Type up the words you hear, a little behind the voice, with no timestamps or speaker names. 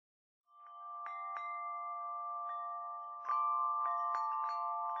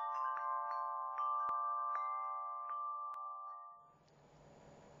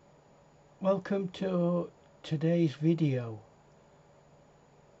Welcome to today's video.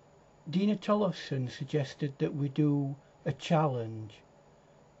 Dina Tollefson suggested that we do a challenge,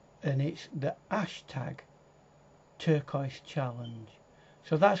 and it's the hashtag turquoise challenge.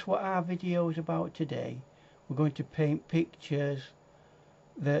 So that's what our video is about today. We're going to paint pictures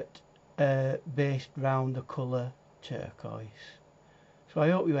that are based around the colour turquoise. So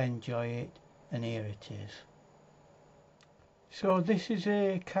I hope you enjoy it, and here it is. So this is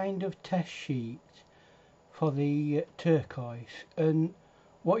a kind of test sheet for the turquoise, and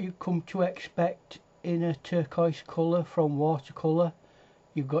what you come to expect in a turquoise colour from watercolour.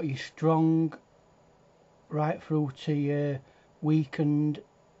 You've got your strong right through to your weakened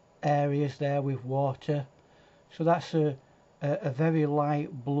areas there with water. So that's a very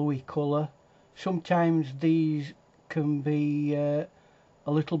light bluey colour. Sometimes these can be a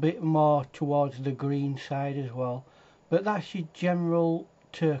little bit more towards the green side as well, but that's your general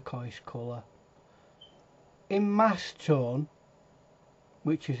turquoise colour. In mass tone,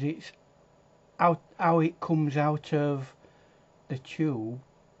 which is its how it comes out of the tube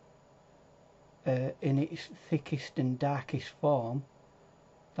in its thickest and darkest form,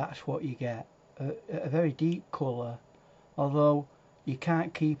 that's what you get. A very deep colour, although you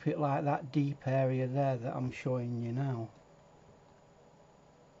can't keep it like that deep area there that I'm showing you now.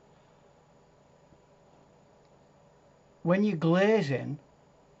 When you're glazing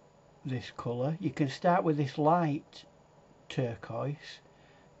this colour, you can start with this light turquoise,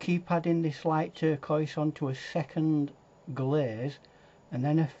 keep adding this light turquoise onto a second glaze, and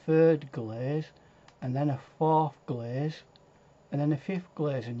then a third glaze, and then a fourth glaze, and then a fifth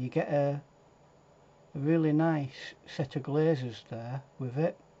glaze, and you get a really nice set of glazes there with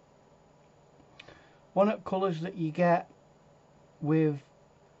it. One of the colours that you get with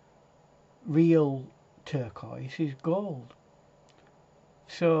real turquoise is gold,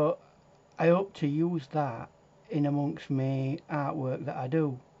 so I hope to use that in amongst my artwork that I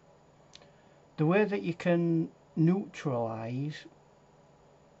do. The way that you can neutralise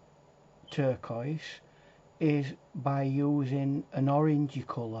turquoise is by using an orangey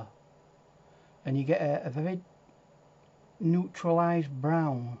colour, and you get a very neutralised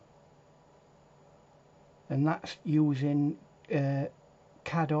brown, and that's using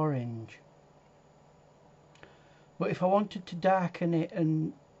cad orange. But if I wanted to darken it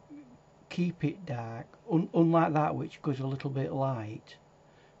and keep it dark, unlike that which goes a little bit light,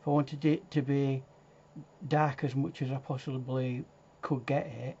 if I wanted it to be dark as much as I possibly could get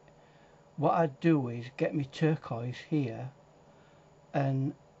it, what I'd do is get my turquoise here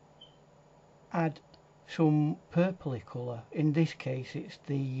and add some purpley colour. In this case it's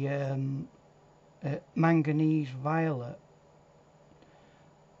the manganese violet,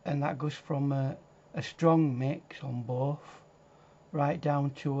 and that goes from a strong mix on both right down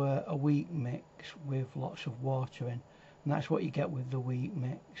to a weak mix with lots of water in, and that's what you get with the weak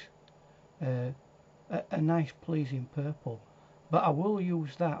mix. A nice pleasing purple, but I will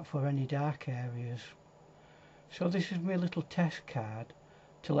use that for any dark areas. So this is my little test card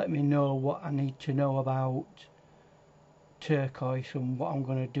to let me know what I need to know about turquoise and what I'm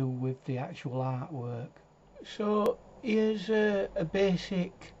going to do with the actual artwork. So here's a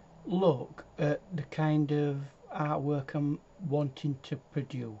basic look at the kind of artwork I'm wanting to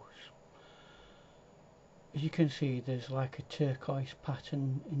produce. As you can see, there's like a turquoise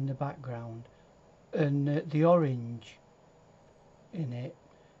pattern in the background, and the orange in it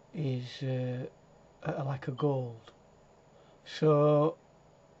is like a gold. So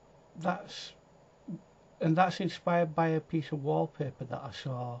that's inspired by a piece of wallpaper that I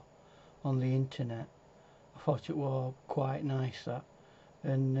saw on the internet. I thought it was quite nice, that.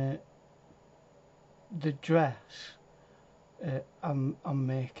 And the dress, I'm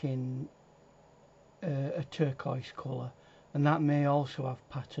making a turquoise colour, and that may also have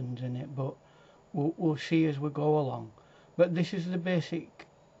patterns in it, but we'll see as we go along. But this is the basic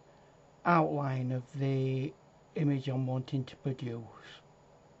outline of the image I'm wanting to produce.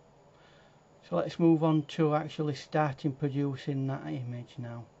 So let's move on to actually starting producing that image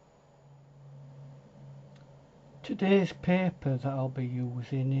now. Today's paper that I'll be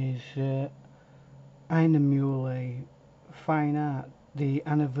using is Mule Fine Art, the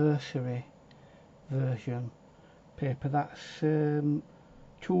anniversary version paper. That's £200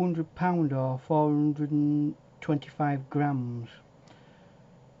 or 425 grams.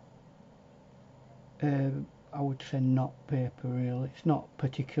 I would say not paper really. It's not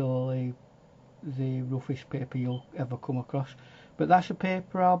particularly the roughest paper you'll ever come across, but that's the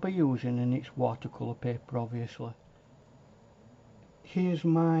paper I'll be using, and it's watercolour paper obviously. Here's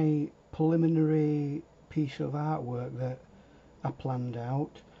my preliminary piece of artwork that I planned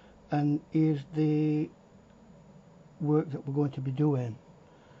out. and here's the work that we're going to be doing.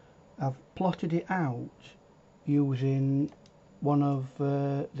 I've plotted it out using one of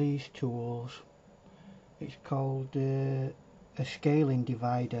these tools. It's called a scaling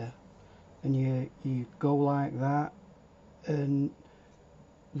divider, and you go like that, and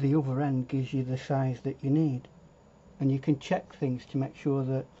the other end gives you the size that you need, and you can check things to make sure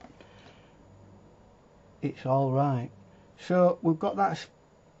that it's all right. So we've got that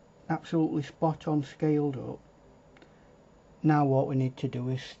absolutely spot on scaled up. Now what we need to do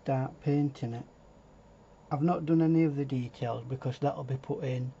is start painting it. I've not done any of the details because that'll be put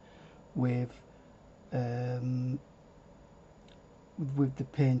in with the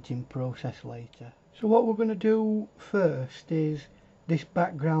painting process later. So what we're going to do first is this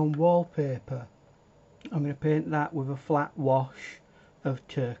background wallpaper. I'm going to paint that with a flat wash of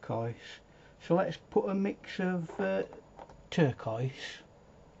turquoise. So let's put a mix of turquoise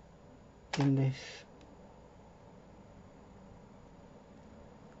in this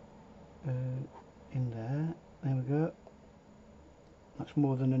in there. There we go. That's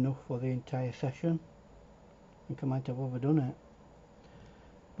more than enough for the entire session. I think I might have overdone it,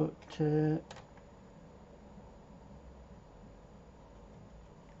 but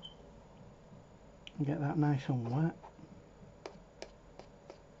get that nice and wet.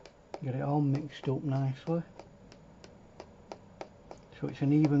 Get it all mixed up nicely so it's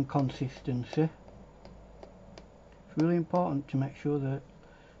an even consistency. It's really important to make sure that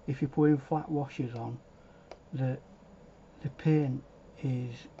if you're putting flat washes on, that the paint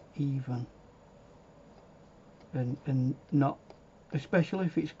is even and not, especially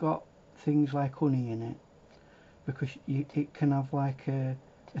if it's got things like honey in it, because it can have like a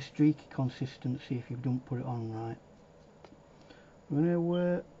streaky consistency if you don't put it on right. I'm going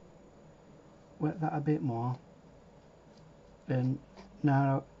to wet that a bit more, and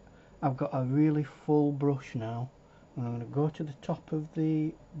now I've got a really full brush now, and I'm going to go to the top of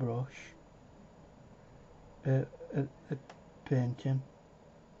the brush painting.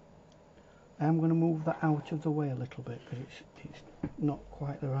 I'm going to move that out of the way a little bit because it's not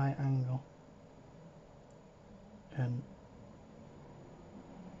quite the right angle, and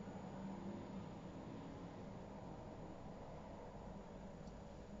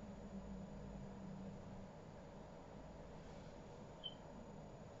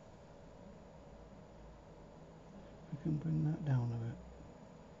we can bring that down a bit.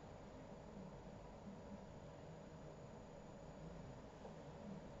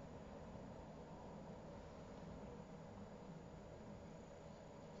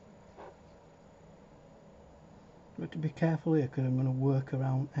 Got to be careful here because I'm going to work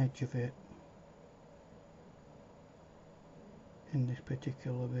around edge of it in this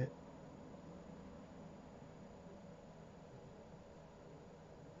particular bit.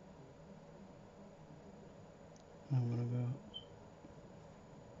 I'm going to go,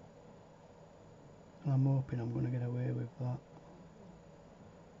 and I'm hoping I'm going to get away with that.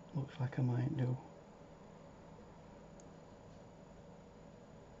 Looks like I might do.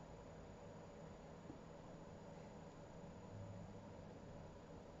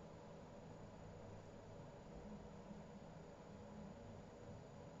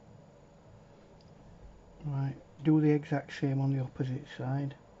 Right, do the exact same on the opposite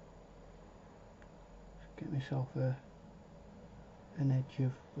side. Just get myself an edge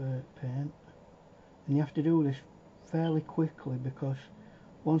of paint, and you have to do this fairly quickly because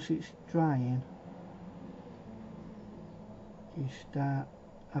once it's drying you start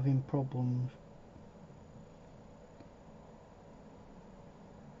having problems.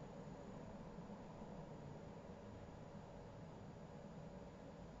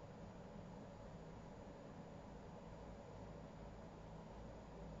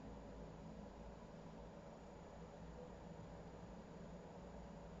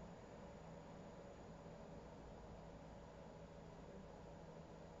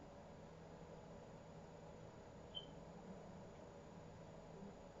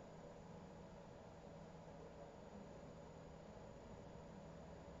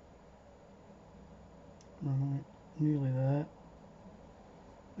 Right, nearly there,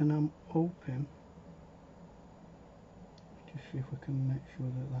 and I'm hoping to see if we can make sure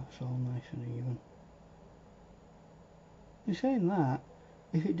that that's all nice and even. In saying that,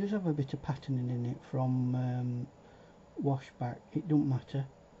 if it does have a bit of patterning in it from washback, it don't matter,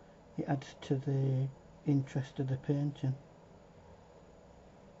 it adds to the interest of the painting.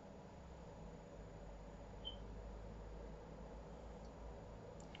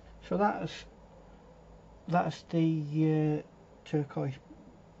 So that's the turquoise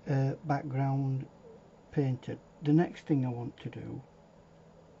background painted. The next thing I want to do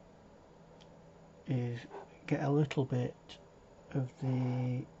is get a little bit of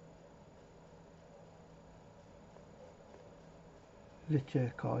the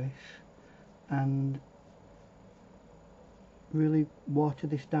turquoise and really water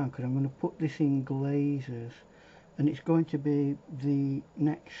this down, because I'm going to put this in glazes, and it's going to be the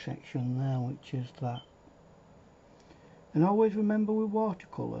next section there, which is that. And always remember with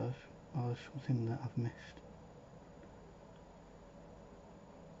watercolours, there's something that I've missed.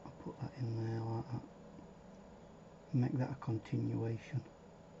 I'll put that in there like that. Make that a continuation.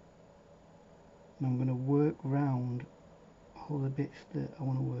 And I'm going to work round all the bits that I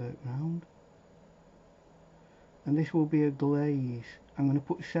want to work round. And this will be a glaze. I'm going to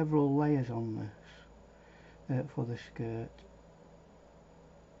put several layers on this for the skirt.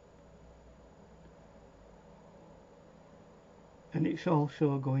 And it's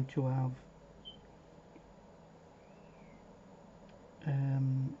also going to have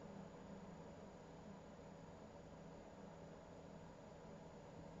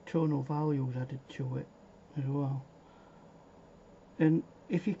tonal values added to it as well. And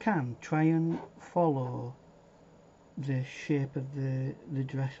if you can, try and follow the shape of the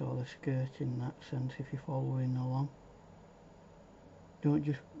dress or the skirt in that sense if you're following along.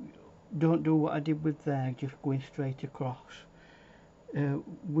 Don't do what I did with there, just going straight across.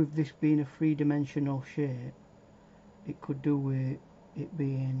 With this being a three-dimensional shape, it could do with it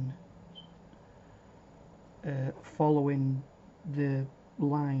being following the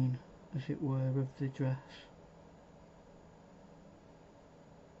line, as it were, of the dress.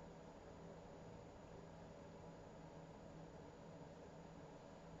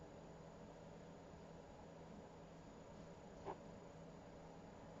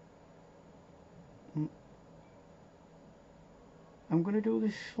 I'm going to do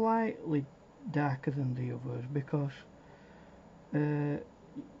this slightly darker than the others because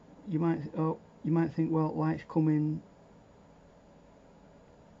you might think, well, light's coming.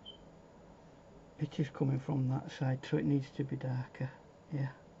 It is coming from that side, so it needs to be darker. Yeah,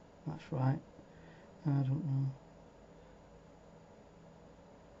 that's right. I don't know.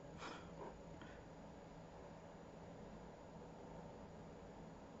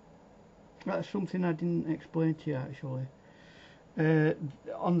 That's something I didn't explain to you actually.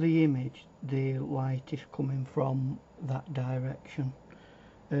 On the image, the light is coming from that direction,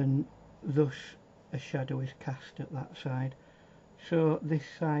 and thus a shadow is cast at that side. So this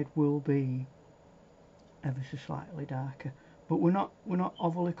side will be ever so slightly darker, but we're not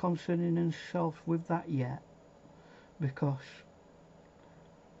overly concerning ourselves with that yet, because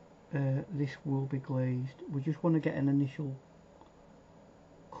this will be glazed. We just want to get an initial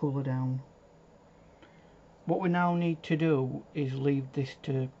colour down. What we now need to do is leave this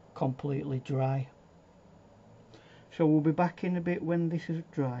to completely dry. So we'll be back in a bit when this is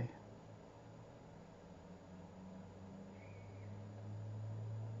dry.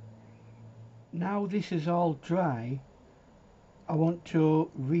 Now this is all dry, I want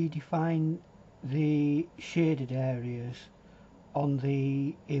to redefine the shaded areas on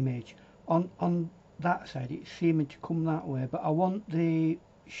the image. On that side it's seeming to come that way, but I want the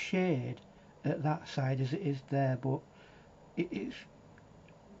shade at that side as it is there, but it's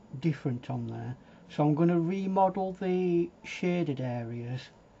different on there. So I'm going to remodel the shaded areas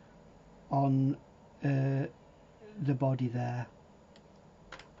on the body there.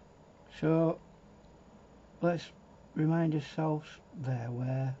 So let's remind ourselves there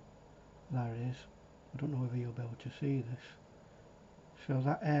where that is. I don't know whether you'll be able to see this. So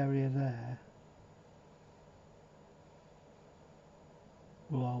that area there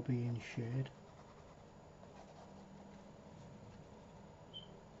will all be in shade.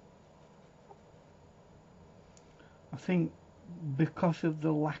 I think because of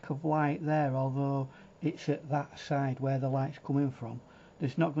the lack of light there, although it's at that side where the light's coming from,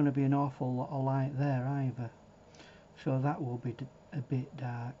 there's not going to be an awful lot of light there either. So that will be a bit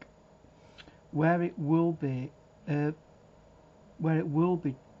dark. Where it will be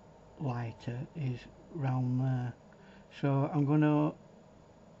lighter is round there. So I'm going to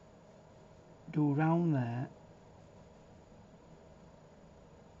do round there,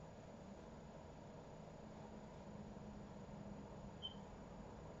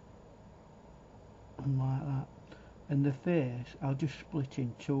 and like that. And the face I'll just split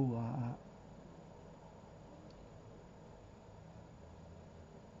in two like that.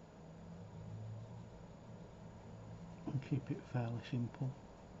 And keep it fairly simple.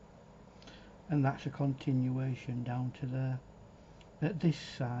 And that's a continuation down to there. At this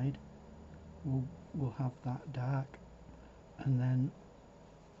side we'll have that dark, and then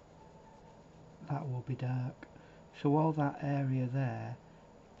that will be dark. So all that area there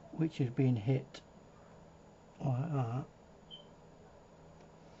which has been hit like that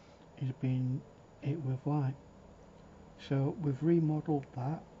is being hit with white. So we've remodelled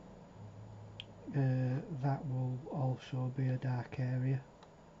that. That will also be a dark area,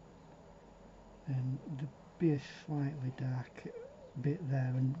 and there'll be a slightly dark bit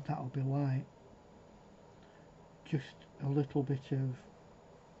there, and that'll be light. Just a little bit of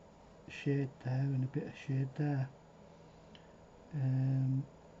shade there and a bit of shade there.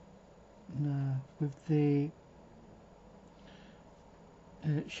 Now with the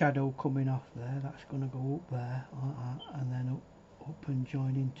shadow coming off there, that's going to go up there like that, and then up and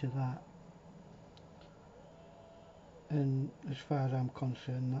join into that. And as far as I'm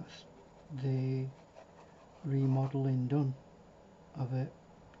concerned, that's the remodelling done of it.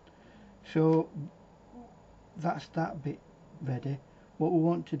 So that's that bit ready. What we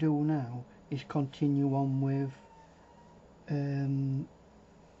want to do now is continue on with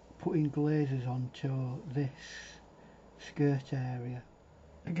putting glazes onto this skirt area.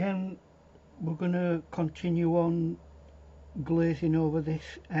 Again, we're going to continue on glazing over this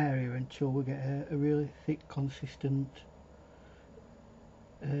area until we get a really thick, consistent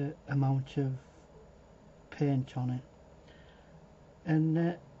amount of paint on it,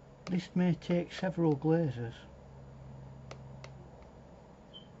 and this may take several glazes,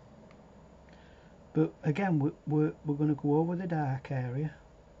 but again we're going to go over the dark area.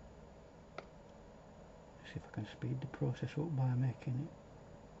 See if I can speed the process up by making it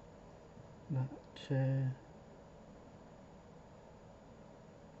that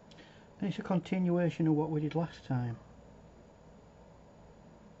and it's a continuation of what we did last time.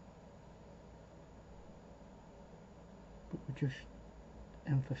 But we're just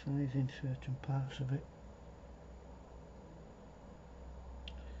emphasising certain parts of it.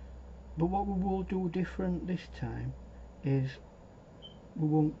 But what we will do different this time is we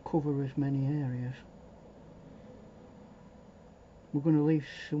won't cover as many areas. We're going to leave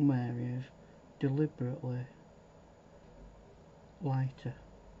some areas deliberately lighter.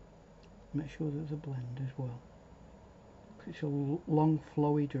 Make sure there's a blend as well. It's a long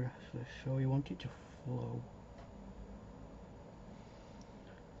flowy dress this, so you want it to flow.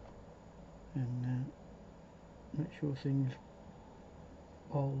 And make sure things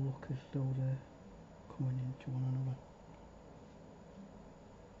all look as though they're coming into one another.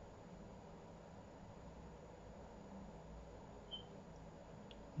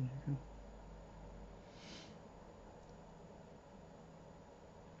 There you go.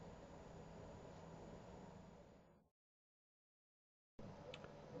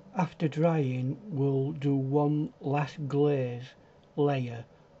 After drying, we'll do one last glaze layer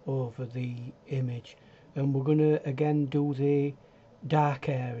over the image, and we're going to again do the dark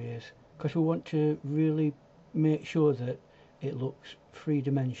areas because we want to really make sure that it looks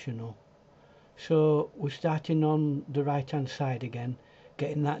three-dimensional. So we're starting on the right hand side again,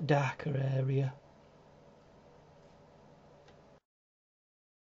 getting that darker area.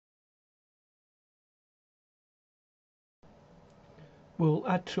 We'll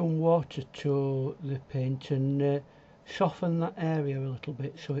add some water to the paint and soften that area a little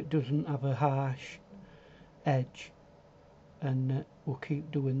bit so it doesn't have a harsh edge, and we'll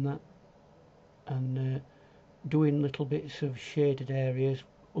keep doing that, and doing little bits of shaded areas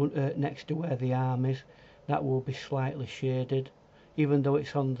next to where the arm is. That will be slightly shaded even though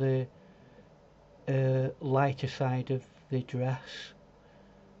it's on the lighter side of the dress,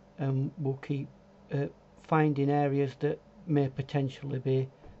 and we'll keep finding areas that may potentially be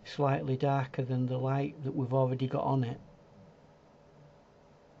slightly darker than the light that we've already got on it.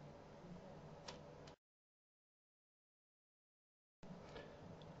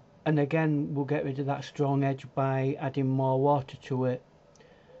 And again we'll get rid of that strong edge by adding more water to it,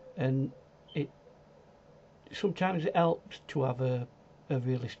 and sometimes it helps to have a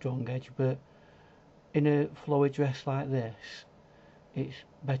really strong edge, but in a flowy dress like this it's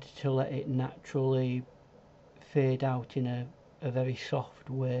better to let it naturally fade out in a very soft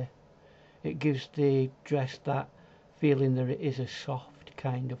way. It gives the dress that feeling that it is a soft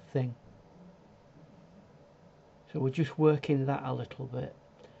kind of thing. So we're just working that a little bit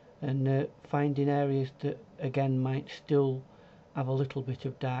and finding areas that again might still have a little bit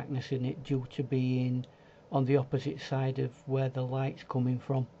of darkness in it due to being on the opposite side of where the light's coming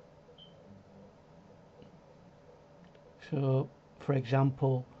from. So for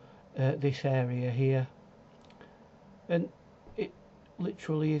example this area here, and it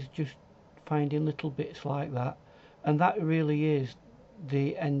literally is just finding little bits like that, and that really is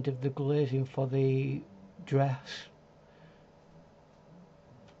the end of the glazing for the dress.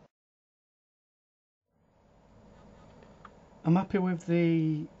 I'm happy with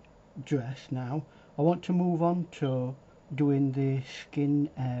the dress now. I want to move on to doing the skin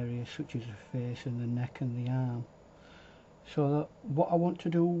areas such as the face and the neck and the arm. So that what I want to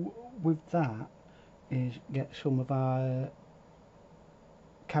do with that is get some of our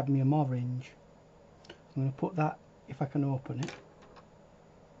cadmium orange. I'm going to put that, if I can open it.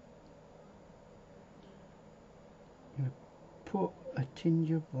 I'm going to put a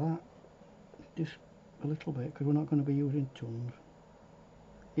tinge of that, just a little bit, because we're not going to be using tons.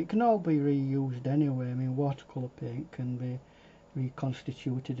 It can all be reused anyway. I mean, watercolour paint can be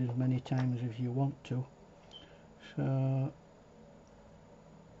reconstituted as many times as you want to. So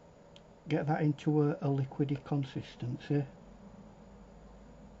get that into a liquidy consistency.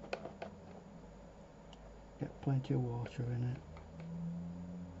 Get plenty of water in it.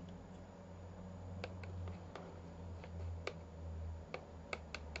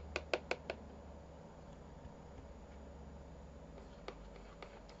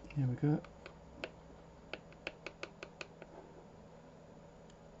 Here we go.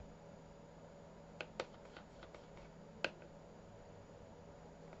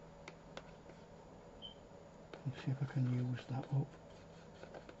 Let's see if I can use that up.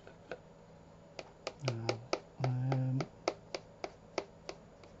 Now,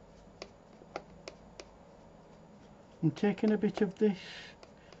 I'm taking a bit of this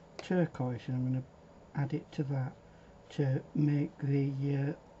turquoise and I'm going to add it to that to make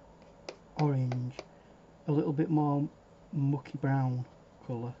the orange a little bit more mucky brown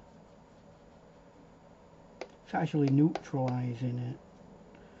colour. It's actually neutralising it,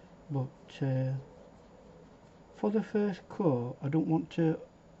 but for the first coat I don't want to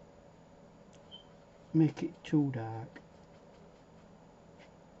make it too dark.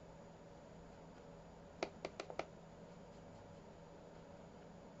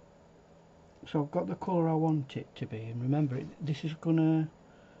 So I've got the colour I want it to be, and remember this is going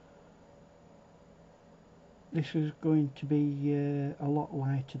to be a lot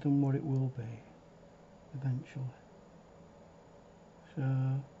lighter than what it will be eventually. So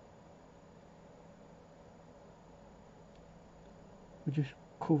we're just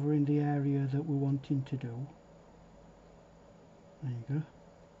covering the area that we're wanting to do. There you go.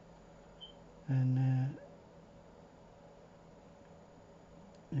 And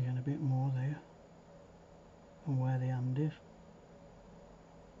again a bit more there from where the hand is.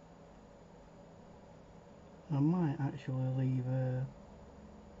 I might actually leave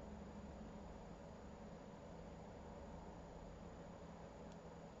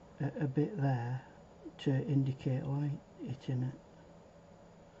a bit there to indicate light in it,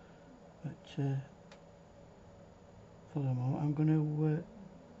 but for the moment I'm going to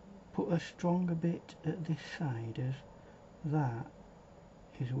put a stronger bit at this side, as that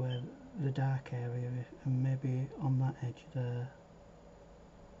is where the dark area is, and maybe on that edge there.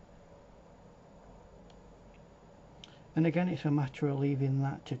 And again it's a matter of leaving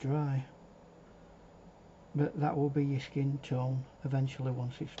that to dry, but that will be your skin tone eventually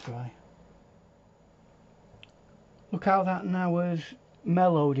once it's dry. Look how that now has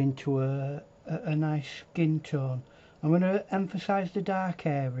mellowed into a nice skin tone. I'm going to emphasise the dark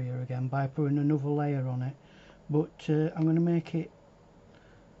area again by putting another layer on it, but I'm going to make it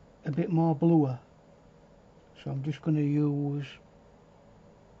a bit more bluer. So I'm just going to use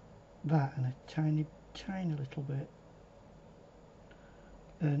that and a tiny little bit,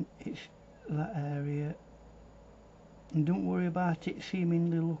 and it's that area. And don't worry about it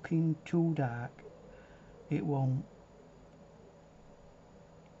seemingly looking too dark, it won't.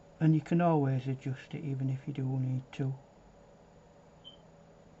 And you can always adjust it even if you do need to.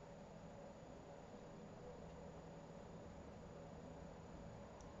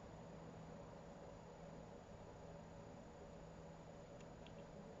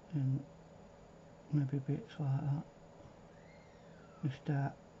 And maybe bits like that. And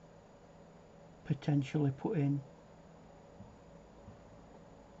start potentially putting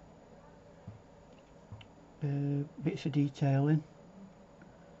bits of detail in,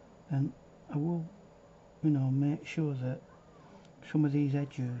 and I will, make sure that some of these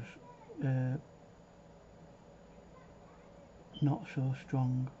edges not so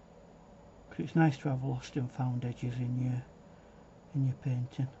strong, because it's nice to have lost and found edges in your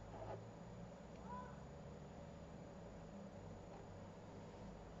painting.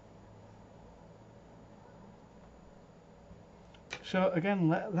 So again,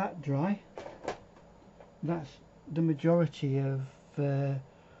 let that dry. That's the majority of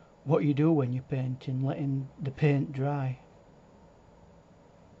what you do when you're painting, letting the paint dry.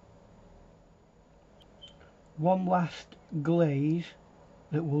 One last glaze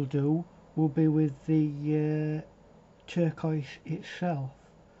that we'll do will be with the turquoise itself,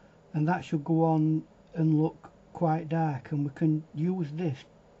 and that should go on and look quite dark, and we can use this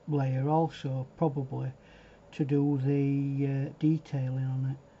layer also probably to do the detailing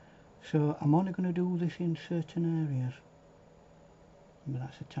on it. So I'm only going to do this in certain areas, but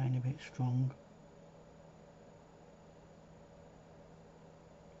that's a tiny bit strong.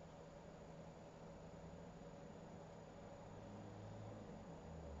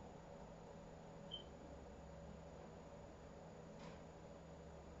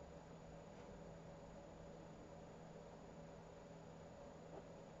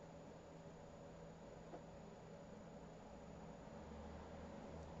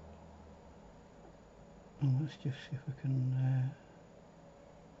 And let's just see if we can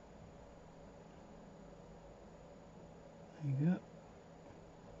there you go.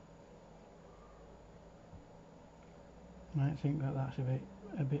 Might think that that's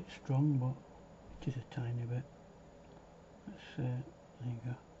a bit strong, but it is a tiny bit. Let's there you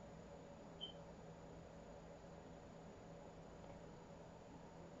go.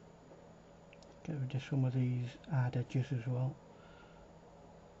 Get rid of some of these hard edges as well.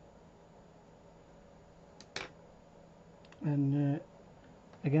 And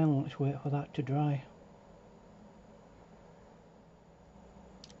again, let's wait for that to dry.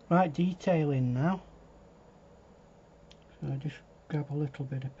 Right, detailing now. So I just grab a little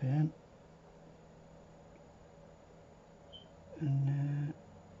bit of paint and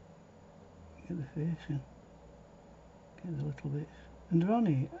get the face in. Get the little bits. And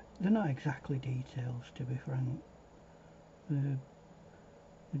they're not exactly details, to be frank. They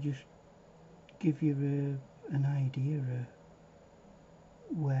just give you an idea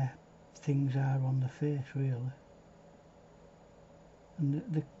of where things are on the face, really.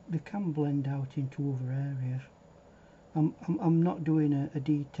 And they can blend out into other areas. I'm not doing a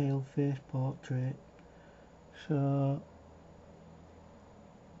detailed face portrait, so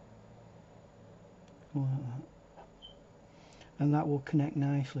like that. And that will connect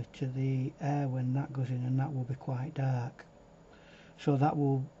nicely to the air when that goes in, and that will be quite dark. So that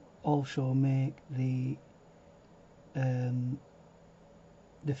will also make the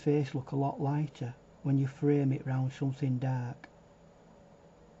face look a lot lighter when you frame it round something dark.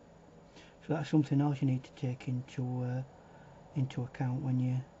 So that's something else you need to take into account when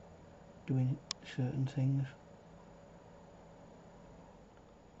you're doing certain things.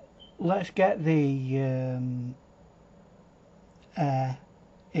 Let's get the air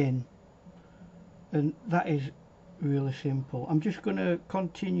in, and that is really simple. I'm just going to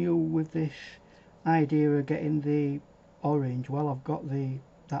continue with this idea of getting the orange while I've got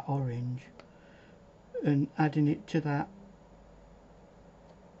that orange, and adding it to that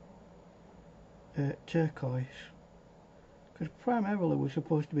turquoise, because primarily we're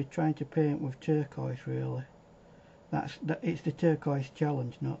supposed to be trying to paint with turquoise, really. It's the turquoise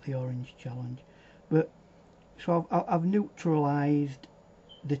challenge, not the orange challenge. But so I've neutralised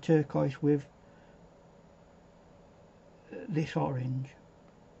the turquoise with this orange.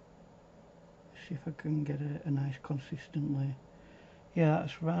 See if I can get a nice consistent layer. Yeah,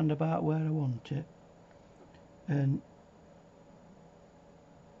 that's round about where I want it. And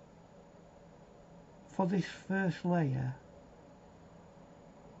for this first layer,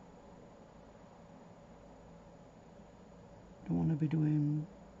 I don't want to be doing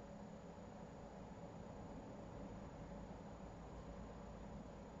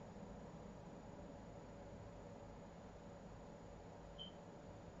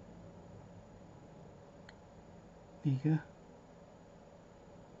bigger.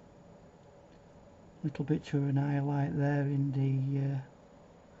 Little bits of an highlight there in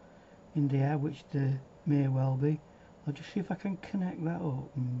the air, which there may well be. I'll just see if I can connect that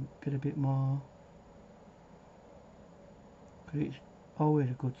up and get a bit more, because it's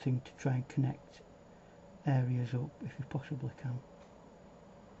always a good thing to try and connect areas up if you possibly can.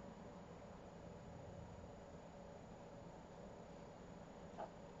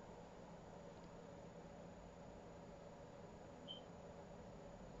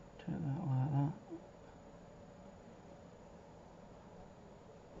 Take that like that.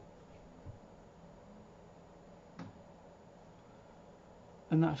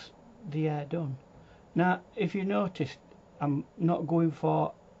 And that's the air done. Now, if you noticed, I'm not going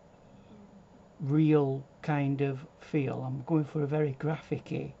for real kind of feel. I'm going for a very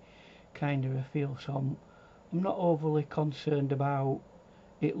graphic-y kind of a feel. So I'm not overly concerned about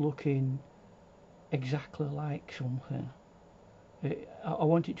it looking exactly like something. I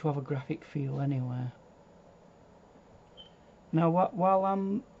want it to have a graphic feel anyway. Now, while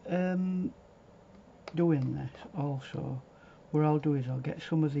I'm doing this, also, what I'll do is I'll get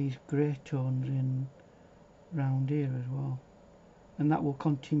some of these grey tones in round here as well, and that will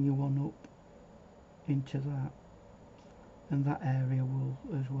continue on up into that, and that area will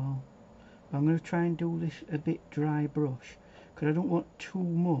as well. I'm going to try and do this a bit dry brush because I don't want too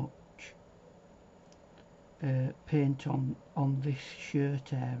much paint on this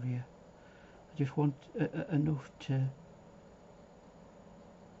shirt area. I just want enough to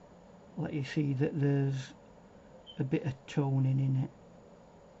let you see that there's a bit of toning in it.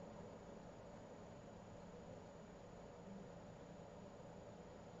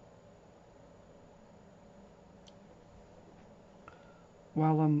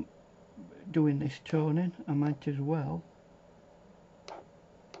 While I'm doing this toning, I might as well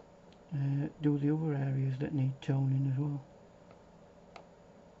do the other areas that need toning as well.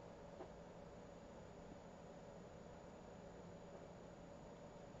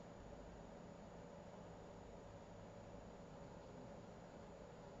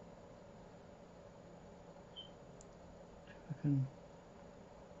 If I can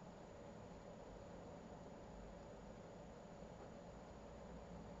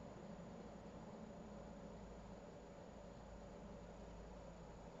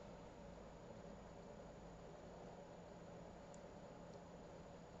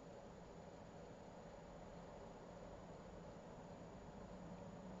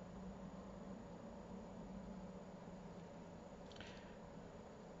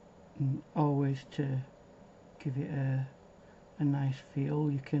always to give it a nice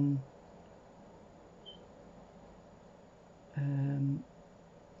feel, you can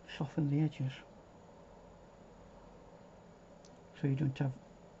soften the edges so you don't have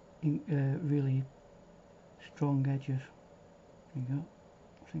really strong edges. There you go.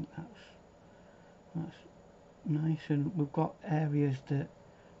 I think that's nice, and we've got areas that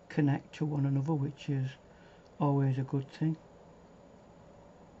connect to one another, which is always a good thing.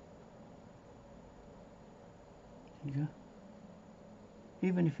 There you go.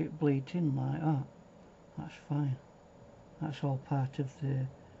 Even if it bleeds in like that, that's fine. That's all part of the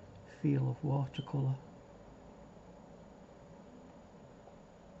feel of watercolour.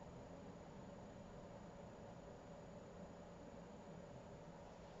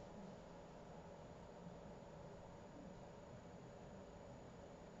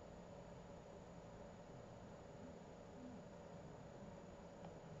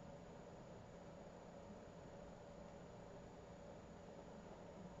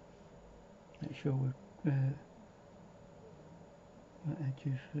 Make sure the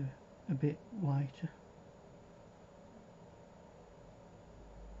edges are a bit lighter.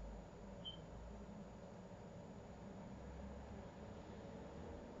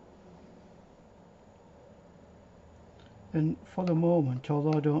 And for the moment,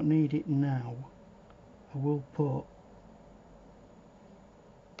 although I don't need it now, I will put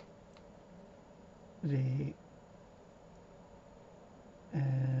the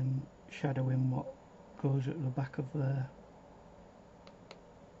shadow in what goes at the back of there.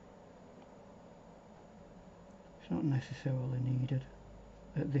 It's not necessarily needed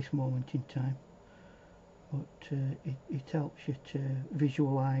at this moment in time, but it helps you to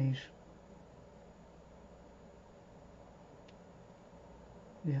visualise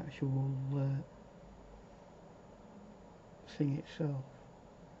the actual thing itself.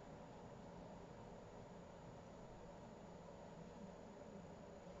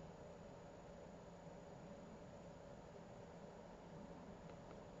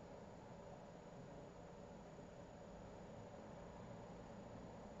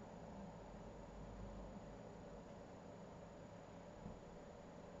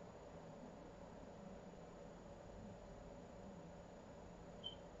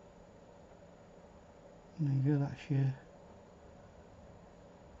 There you go, that's your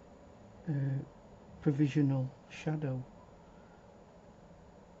provisional shadow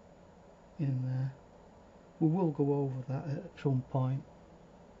in there. We will go over that at some point.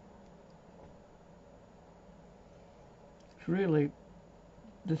 It's really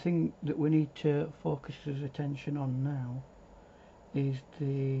the thing that we need to focus his attention on now is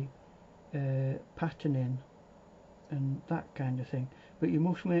the patterning and that kind of thing, but you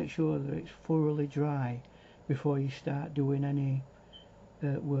must make sure that it's thoroughly dry before you start doing any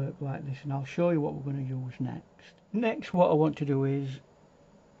work like this, and I'll show you what we're going to use next. Next, what I want to do is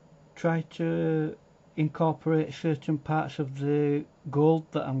try to incorporate certain parts of the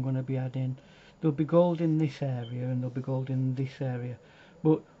gold that I'm going to be adding. There'll be gold in this area and there'll be gold in this area,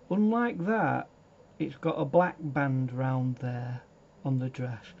 but unlike that, it's got a black band round there on the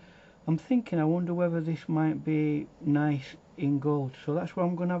dress. I'm thinking, I wonder whether this might be nice in gold, so that's where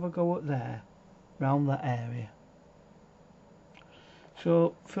I'm going to have a go at there, round that area.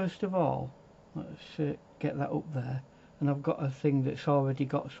 So first of all, let's get that up there, and I've got a thing that's already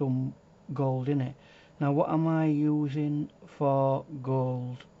got some gold in it. Now what am I using for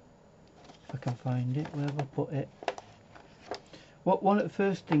gold? If I can find it, where have I put it? One of the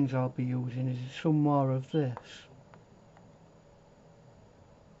first things I'll be using is some more of this.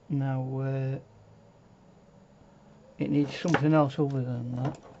 Now it needs something else other than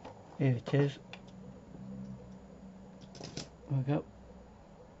that. Here it is. There we go.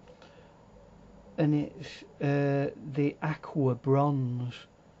 And it's the Aqua Bronze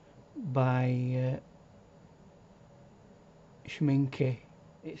by Schminke.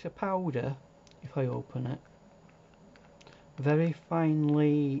 It's a powder, if I open it. Very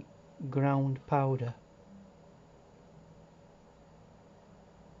finely ground powder.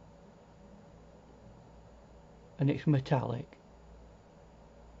 And it's metallic.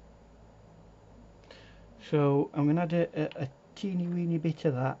 So I'm going to add a teeny weeny bit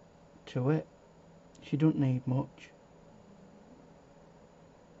of that to it. She don't need much.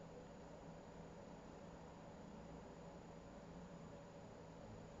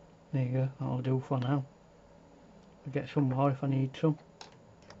 There you go, that'll do for now. I'll get some more if I need some.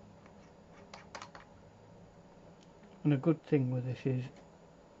 And a good thing with this is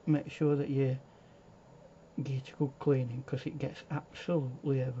make sure that you get a good cleaning, because it gets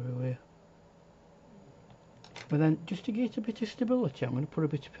absolutely everywhere. But then just to get a bit of stability, I'm going to put a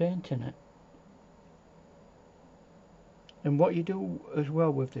bit of paint in it. And what you do as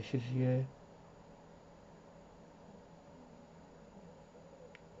well with this is you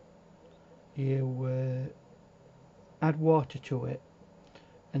add water to it,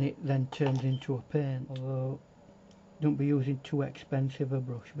 and it then turns into a paint. Although don't be using too expensive a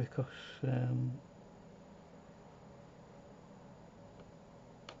brush, because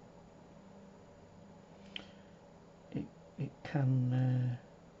it can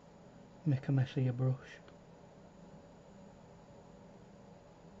make a mess of your brush.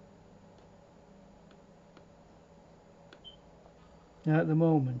 Now at the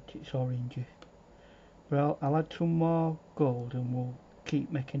moment it's orangey, but I'll add some more gold and we'll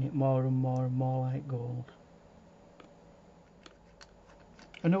keep making it more and more and more like gold.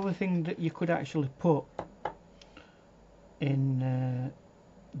 Another thing that you could actually put in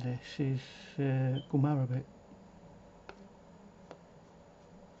this is gum arabic.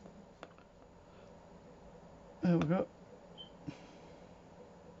 There we go.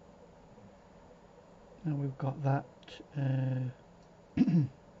 Now we've got that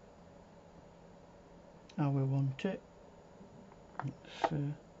how we want it. Let's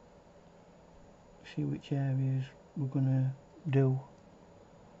see which areas we're gonna do.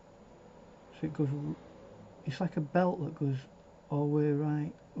 So it goes, it's like a belt that goes all the way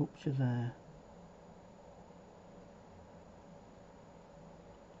right up to there,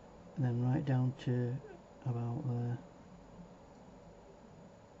 and then right down to about there.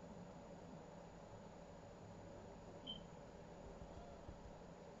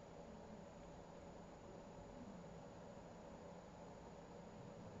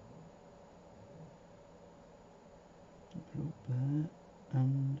 Up there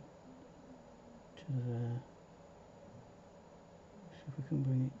and to there. See if we can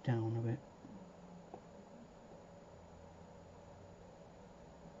bring it down a bit.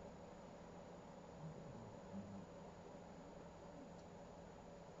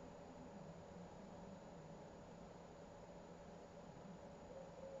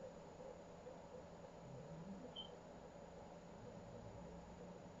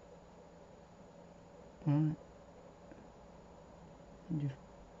 Right, and just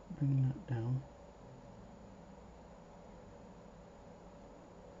bring that down.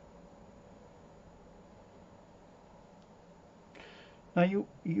 Now you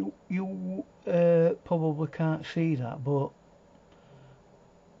probably can't see that, but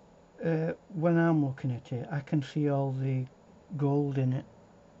when I'm looking at it, I can see all the gold in it,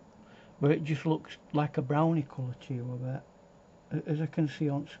 but it just looks like a brownie colour to you a bit. As I can see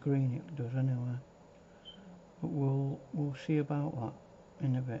on screen, it does anyway. But we'll see about that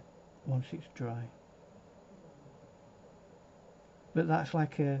in a bit once it's dry. But that's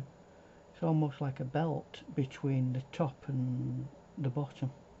like it's almost like a belt between the top and the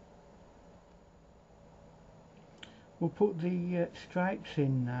bottom. We'll put the stripes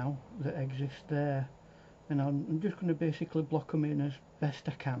in now that exist there, and I'm just going to basically block them in as best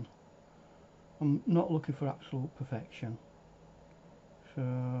I can. I'm not looking for absolute perfection, so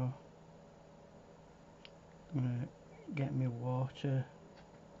I'm going to get me water,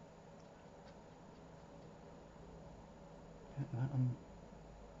 get that on.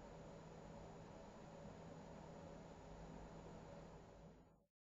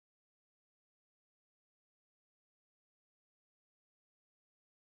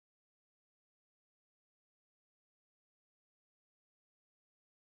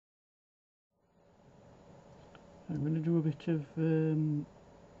 I'm going to do a bit of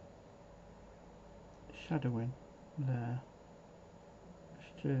shadowing there,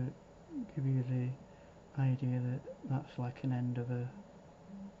 just to give you the idea that that's like an end of a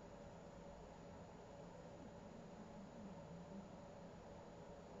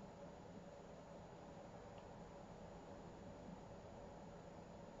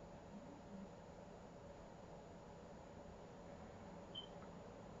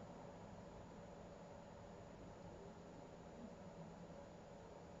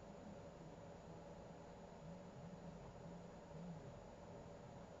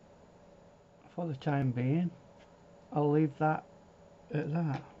for the time being. I'll leave that at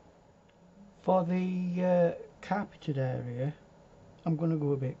that. For the carpeted area, I'm going to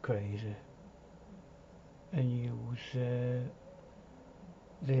go a bit crazy and use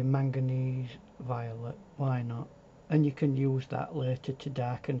the manganese violet. Why not? And you can use that later to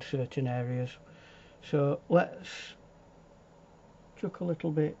darken certain areas. So let's chuck a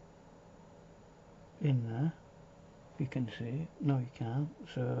little bit in there. You can see it. No, you can't.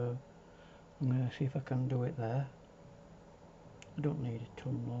 So I'm going to see if I can do it there. I don't need a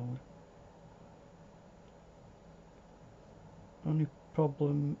ton load. Only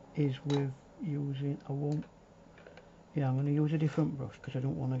problem is with using, I'm going to use a different brush because I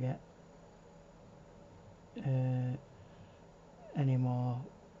don't want to get any more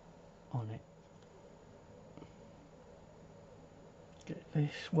on it. Get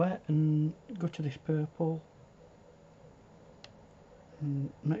this wet and go to this purple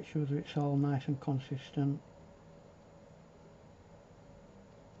and make sure that it's all nice and consistent,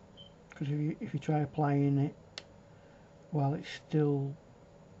 because if you try applying it while it's still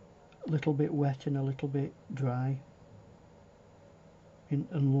a little bit wet and a little bit dry and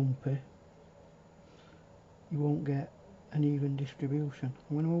lumpy, you won't get an even distribution.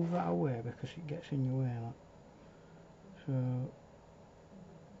 I'm going to move that away because it gets in your way. So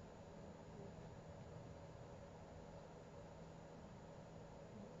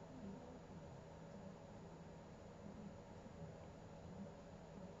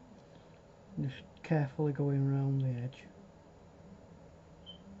just carefully going around the edge,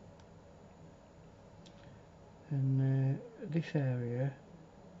 and this area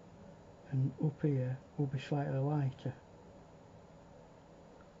and up here will be slightly lighter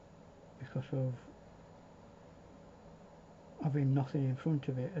because of having nothing in front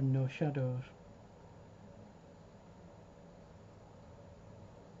of it and no shadows.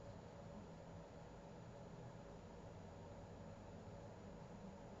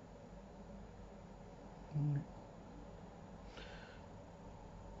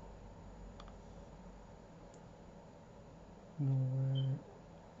 We'll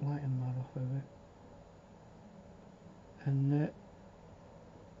lighten that off a bit, and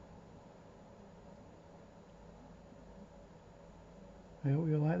I hope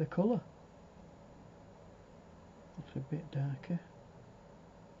you like the colour. It's a bit darker.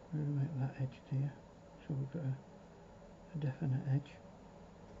 We'll make that edge there so we've got a definite edge,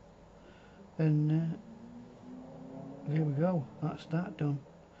 and there we go, that's that done.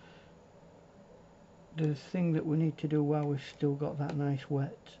 The thing that we need to do while we've still got that nice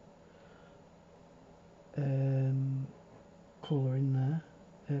wet colour in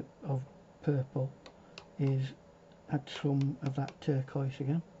there of purple is add some of that turquoise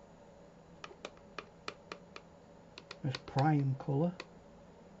again as prime colour.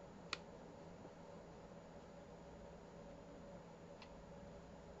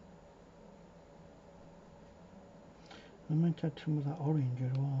 I meant to add some of that orange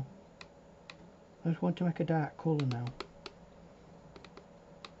as well. I just want to make a dark colour now.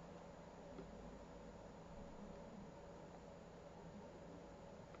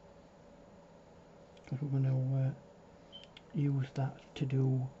 Because we're going to use that to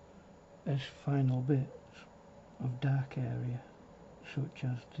do as final bits of dark area, such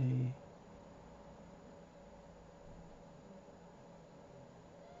as the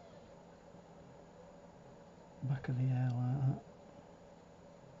back of the hair like that.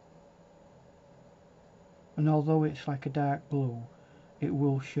 And although it's like a dark blue, it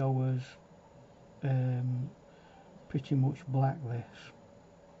will show us pretty much black,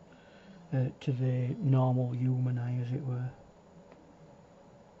 this to the normal human eye, as it were.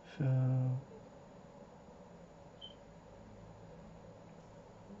 So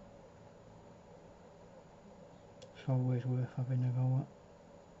it's always worth having a go at.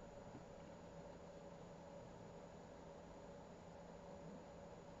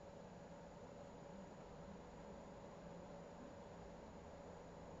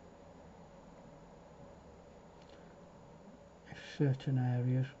 If certain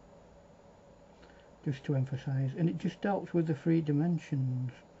areas just to emphasise, and it just helps with the 3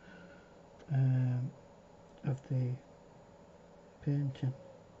 dimensions of the painting.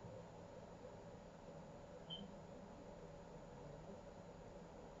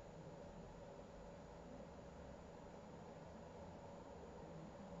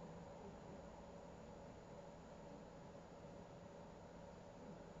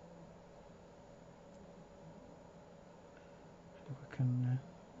 So I can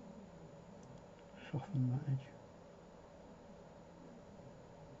soften that edge.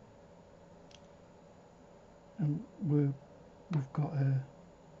 And we've got a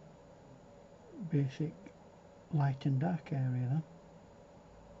basic light and dark area then.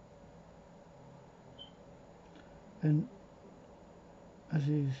 And as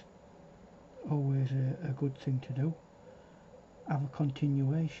is always a good thing to do, have a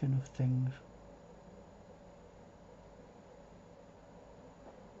continuation of things.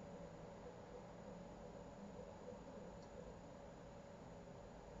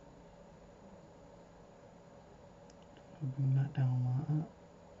 I'll bring that down like that.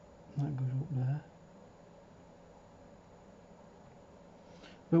 That goes up there.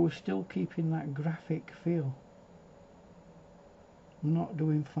 But we're still keeping that graphic feel. We're not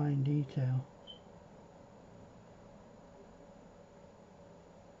doing fine detail.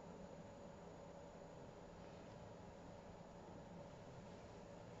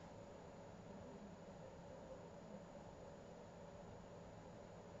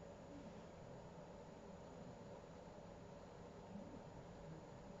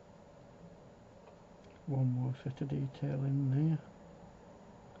 One more set of detail in there.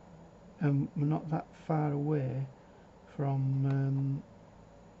 And we're not that far away from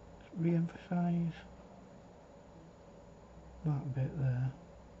re-emphasise that bit there.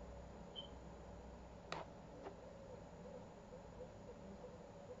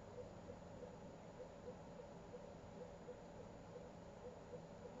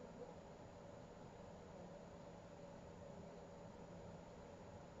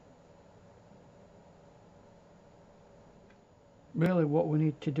 Really what we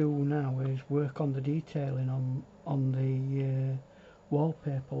need to do now is work on the detailing on the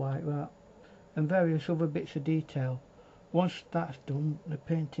wallpaper like that, and various other bits of detail. Once that's done, the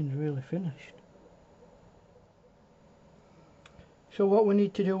painting's really finished. So what we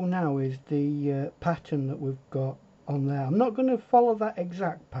need to do now is the pattern that we've got on there. I'm not going to follow that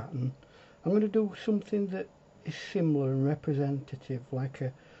exact pattern. I'm going to do something that is similar and representative, like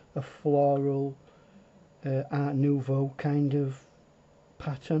a floral Art Nouveau kind of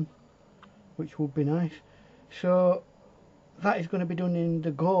pattern, which would be nice. So that is going to be done in the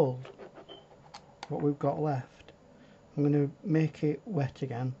gold, what we've got left. I'm going to make it wet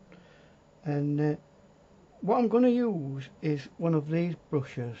again, and what I'm going to use is one of these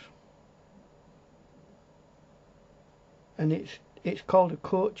brushes, and it's called a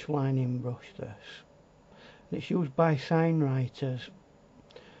coach lining brush, this, and it's used by sign writers.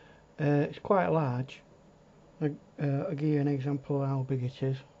 It's quite large. I'll give you an example of how big it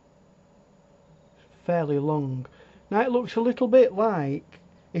is. It's fairly long. Now it looks a little bit like,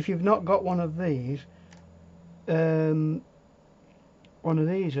 if you've not got one of these, a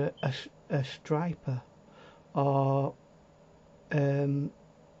striper, or any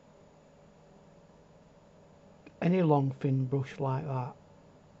long thin brush like that.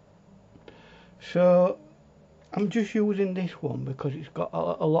 So I'm just using this one because it's got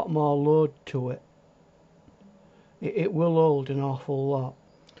a lot more load to it. It will hold an awful lot.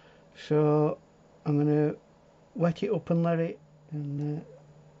 So I'm going to wet it up and let it, and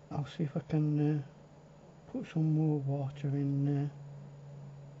I'll see if I can put some more water in.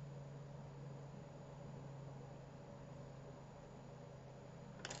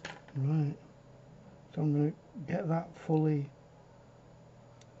 Right, so I'm going to get that fully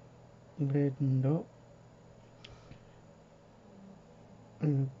ladened up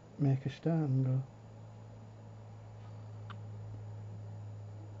and make a start and go.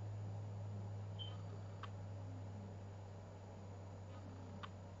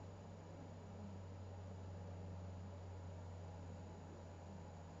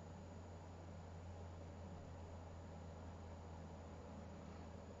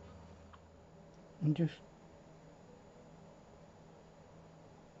 And just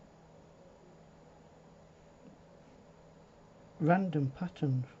random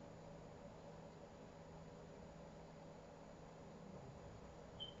patterns.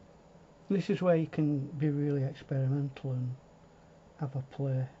 This is where you can be really experimental and have a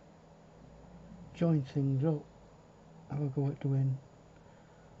play, join things up, have a go at doing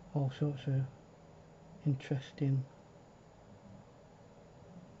all sorts of interesting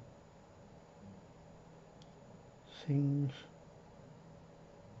things.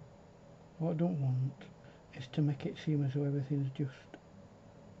 What I don't want is to make it seem as though everything's just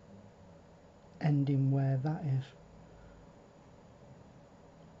ending where that is.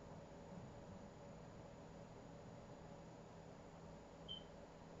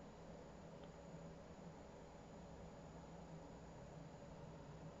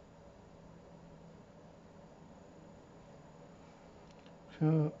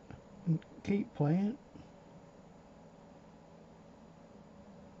 So keep playing.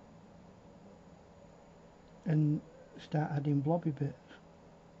 And start adding blobby bits.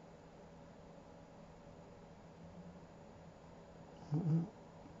 Like that.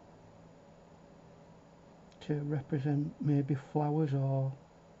 To represent maybe flowers or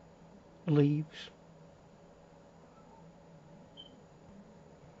leaves.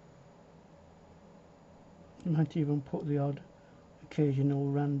 You might even put the odd occasional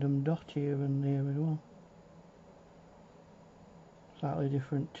random dot here and there as well. Slightly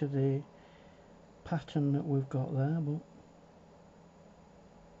different to the pattern that we've got there, but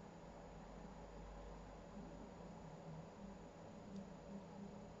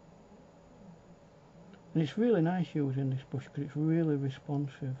and it's really nice using this brush because it's really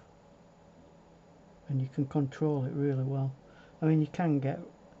responsive and you can control it really well. I mean, you can get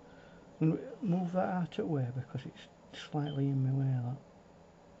move that out of the way because it's slightly in my way, that.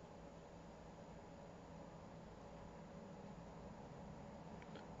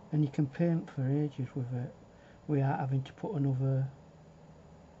 And you can paint for ages with it without having to put another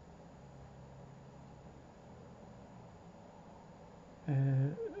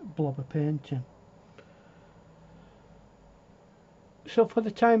blob of painting. So for the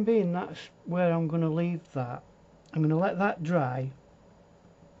time being, that's where I'm going to leave that. I'm going to let that dry,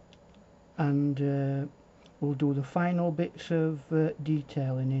 and we'll do the final bits of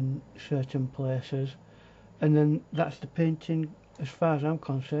detailing in certain places, and then that's the painting, as far as I'm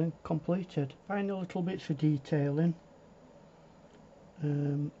concerned, completed. Final little bits of detailing.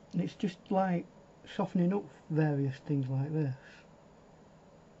 And it's just like softening up various things like this.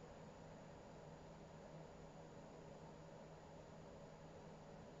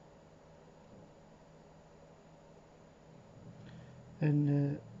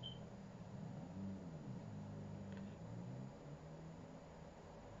 And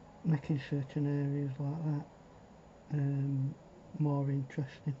making certain areas like that more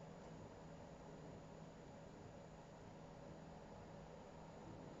interesting.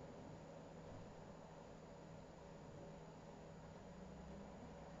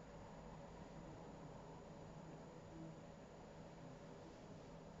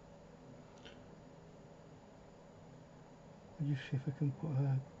 I'll just see if I can put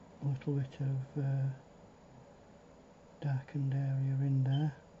a little bit of darkened area in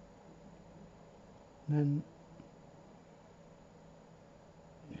there. And then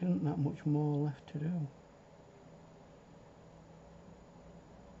there isn't that much more left to do.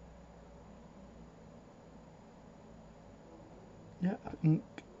 Yeah, I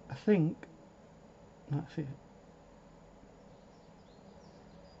think that's it.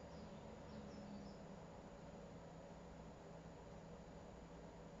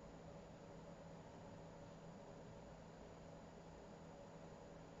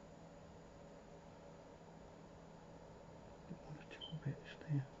 One or two bits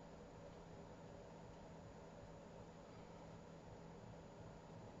there.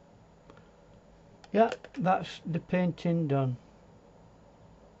 Yeah, that's the painting done.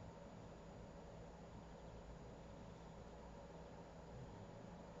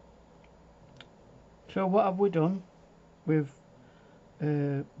 So what have we done? We've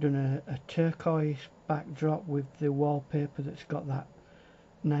done a turquoise backdrop with the wallpaper that's got that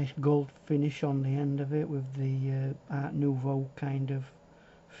nice gold finish on the end of it with the Art Nouveau kind of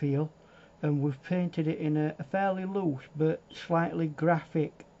feel, and we've painted it in a fairly loose but slightly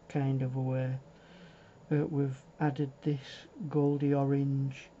graphic kind of a way. We've added this goldy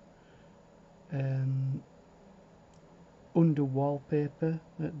orange under wallpaper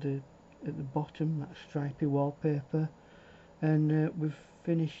at the bottom, that stripy wallpaper, and we've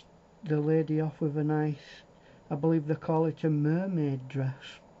finished the lady off with a nice, I believe they call it a mermaid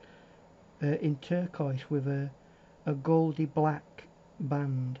dress, in turquoise with a goldy black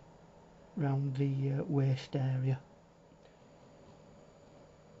band round the waist area.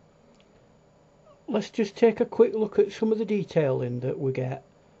 Let's just take a quick look at some of the detailing that we get.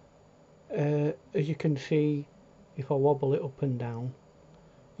 As you can see, if I wobble it up and down,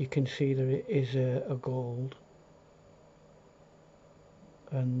 you can see that it is a gold,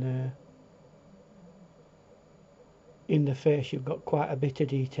 and in the face you've got quite a bit of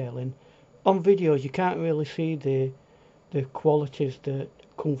detailing, on videos you can't really see the qualities that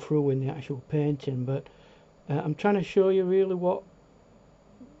come through in the actual painting, but I'm trying to show you really what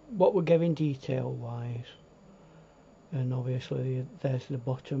we're getting detail wise. And obviously there's the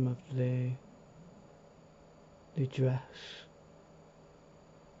bottom of the dress.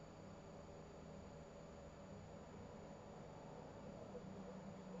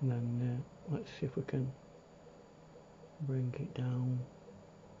 And then let's see if we can bring it down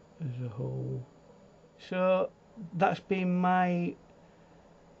as a whole. So that's been my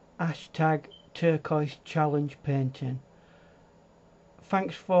hashtag turquoise challenge painting.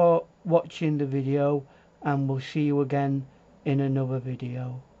 Thanks for watching the video, and we'll see you again in another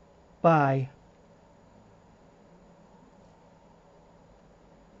video. Bye.